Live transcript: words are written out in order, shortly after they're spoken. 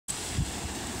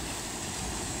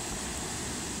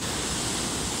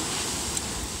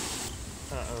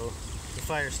The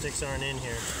fire sticks aren't in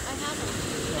here. I have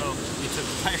them. Oh, you took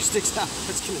the fire sticks out. I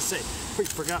was gonna say, we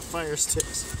forgot fire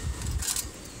sticks.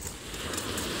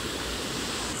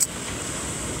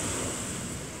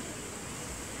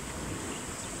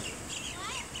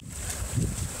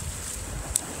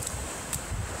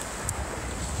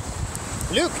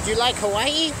 Luke, do you like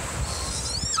Hawaii?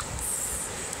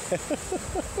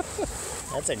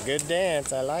 That's a good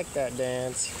dance. I like that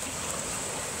dance.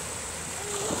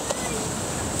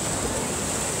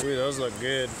 Ooh, those look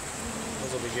good.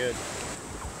 Those will be good.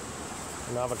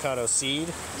 An avocado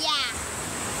seed. Yeah.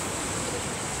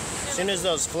 As soon as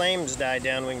those flames die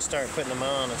down, we can start putting them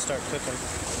on and start cooking.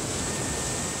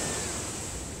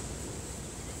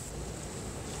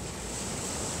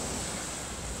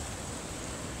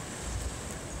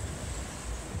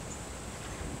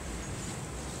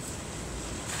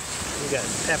 We got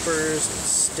peppers,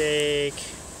 steak,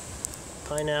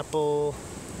 pineapple,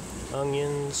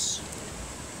 onions.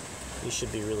 These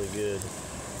should be really good.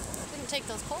 Didn't take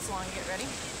those poles long to get ready.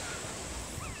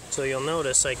 So you'll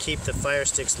notice I keep the fire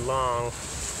sticks long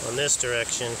on this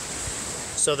direction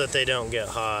so that they don't get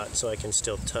hot, so I can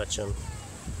still touch them.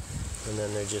 And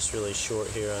then they're just really short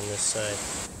here on this side.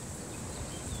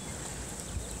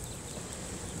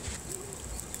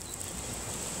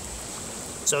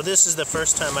 So this is the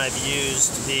first time I've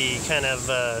used the kind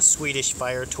of Swedish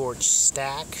Fire Torch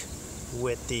stack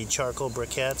with the charcoal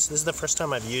briquettes. This is the first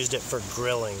time I've used it for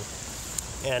grilling.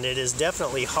 And it is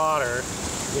definitely hotter,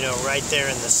 you know, right there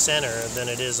in the center than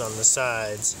it is on the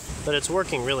sides. But it's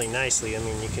working really nicely. I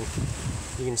mean, you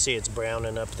can see it's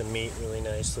browning up the meat really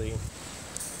nicely.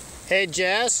 Hey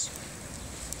Jess,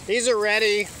 these are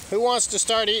ready. Who wants to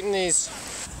start eating these?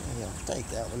 I'll take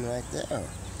that one right there.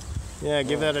 Yeah,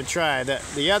 give that a try.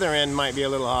 The other end might be a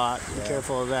little hot. Be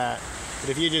careful of that. But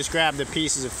if you just grab the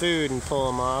pieces of food and pull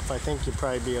them off, I think you'll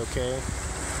probably be okay.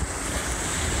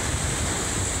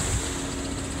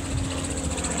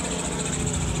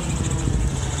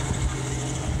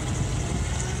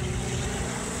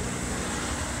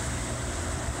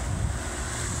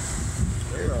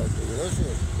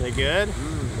 They good?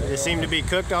 They seem to be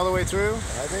cooked all the way through?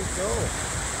 I think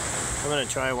so. I'm gonna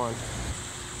try one.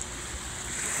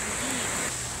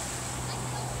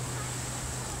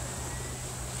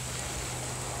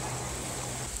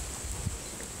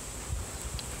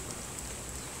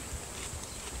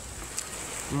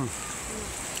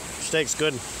 Steak's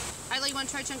good. Isla, you want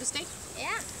to try a chunk of steak?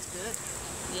 Yeah. It's good.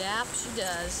 Yep, she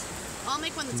does. I'll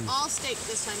make one that's all steak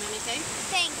this time, Annie, okay?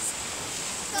 Thanks.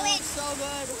 Go in. So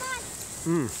good.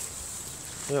 Come on.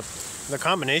 Yep. The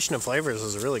combination of flavors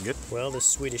is really good. Well, this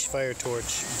Swedish Fire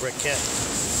Torch briquette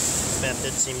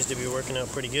method seems to be working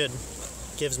out pretty good.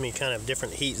 Gives me kind of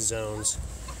different heat zones.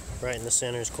 Right in the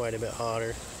center is quite a bit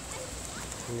hotter,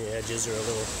 and the edges are a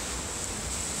little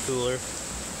cooler.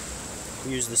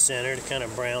 Use the center to kind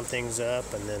of brown things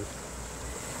up and then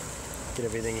get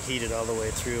everything heated all the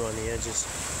way through on the edges.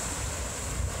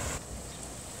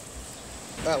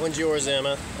 That one's yours,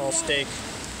 Emma. All steak.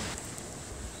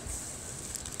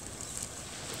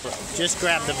 Just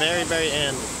grab the very, very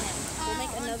end. We'll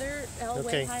make another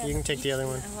Okay, you can take the other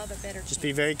one. I'll have it better. Just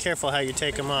be very careful how you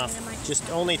take them off. Just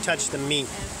only touch the meat.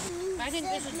 I think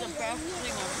this is the best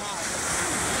thing I've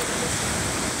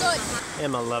had. Good.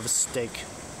 Emma loves steak.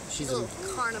 She's a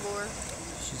carnivore.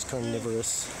 She's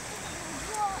carnivorous.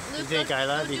 You think,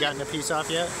 Isla? Have you gotten a piece off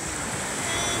yet?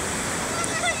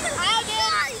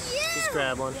 Just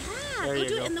grab one. Yeah, there you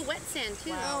do go. it in the wet sand too.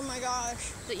 Wow. Oh my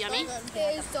gosh. Is it yummy? It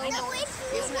is so good.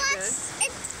 Isn't it good?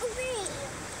 It's green.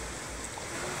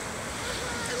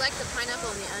 I like the pineapple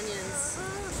and the onions.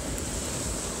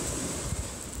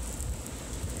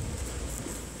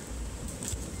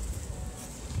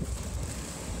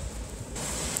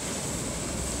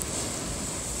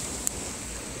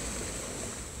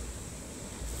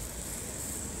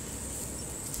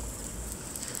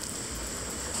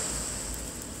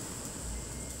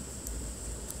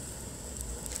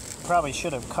 Probably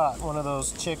should have caught one of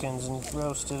those chickens and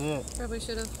roasted it. Probably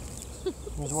should have.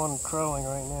 There's one crowing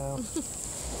right now.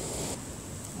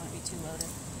 Might be too loaded.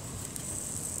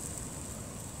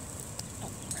 Oh,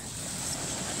 crap.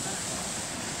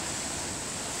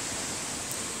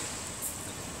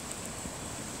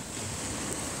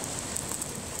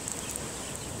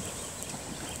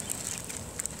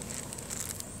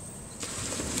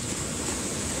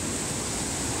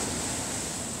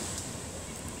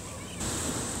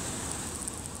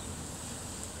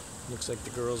 Looks like the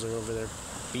girls are over there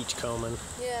beach combing.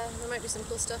 Yeah, there might be some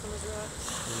cool stuff on those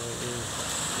rocks.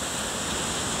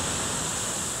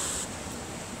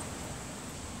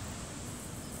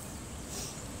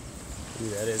 Ooh,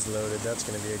 that is loaded. That's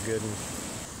going to be a good one.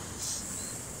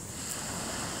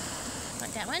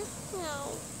 want that one?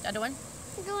 No. The other one?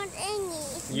 I don't want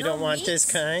any. You No don't want meat? this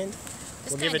kind?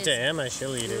 This We'll give kind it to is Emma.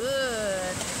 She'll eat it.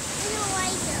 Good. I don't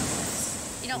like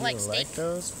those. You don't like steak? like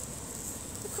those?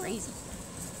 You're crazy.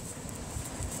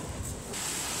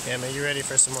 Emma, you ready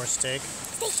for some more steak?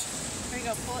 Here you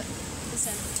go. Pull it. This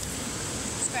in.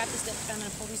 Just grab this dip. I'm going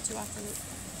to pull these two off for Luke.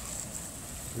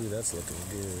 Ooh, that's looking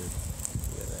good.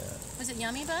 Look at that. Was it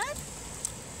yummy, bud?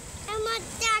 I want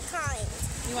that kind.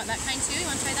 You want that kind too? You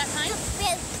want to try that kind? The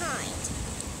big kind.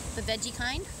 The veggie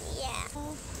kind? Yeah.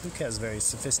 Luke has very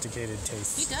sophisticated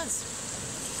tastes. He does.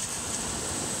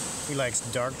 He likes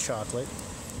dark chocolate.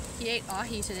 He ate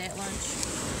ahi today at lunch.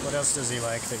 What else does he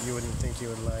like that you wouldn't think he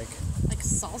would like? Like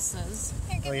salsas.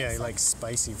 Oh yeah, he likes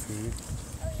spicy food.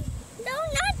 No,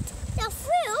 not the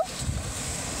fruit.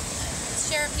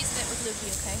 Share a piece of it with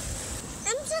Lukey, okay?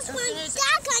 I'm just As want soon as-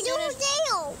 that kind. as soon Don't as-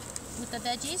 deal. With the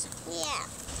veggies? Yeah.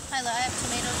 Hyla, I have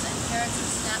tomatoes and carrots and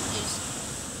snap peas.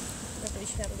 Everybody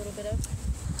should have a little bit of.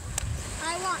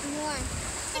 I want more.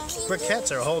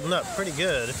 Briquettes are holding up pretty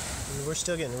good. We're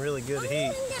still getting really good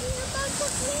heat.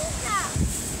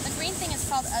 The green thing is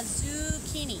called a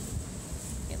zucchini.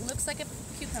 It looks like a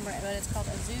cucumber, but it's called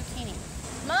a zucchini.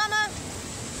 Mama,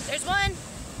 there's one.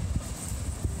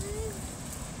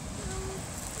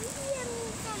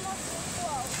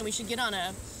 We should get on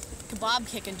a kebab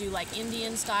kick and do like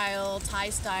Indian style, Thai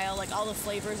style, like all the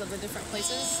flavors of the different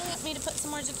places. Want me to put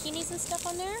some more zucchinis and stuff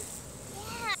on there?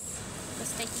 Yeah. The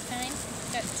steaky kind.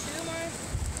 Got 2 more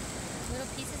little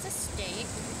pieces of steak.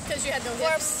 Because you had no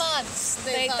For hips. months,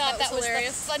 they thought that was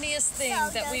hilarious. the funniest thing,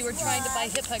 that we were trying to buy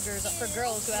hip huggers for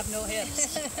girls who have no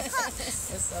hips.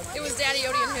 It was Daddy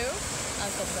Odie and who?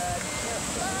 Uncle Bud.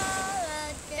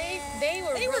 They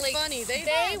were They were really funny.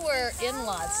 They were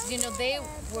in-laws. You know, they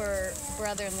were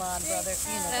brother-in-law and brother.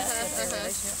 You know, that's what their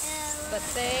relationship. But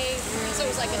they really. So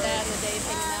it was like a dad and a Dave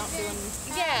hanging out doing.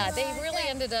 Yeah, they really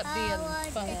ended up being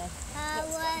fun.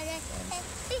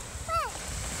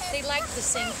 They liked the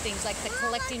same things, like the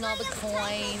collecting all the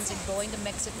coins and going to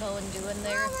Mexico and doing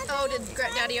their. Oh, did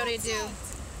Daddy Odie do?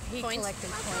 He Coins? collected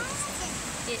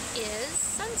coins. It is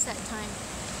sunset time.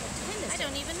 What time is I it?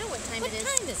 don't even know what time What it is.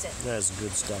 time is it? That's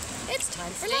good stuff. It's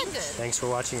time for Dang lunch. good. Thanks for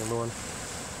watching, everyone.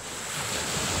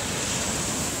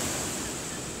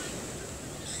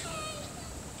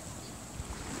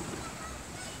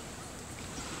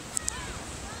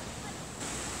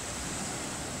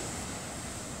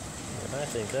 I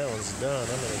think that one's done.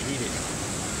 I'm gonna eat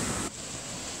it.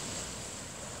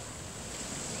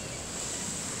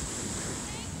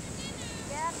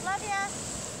 Dad, love ya.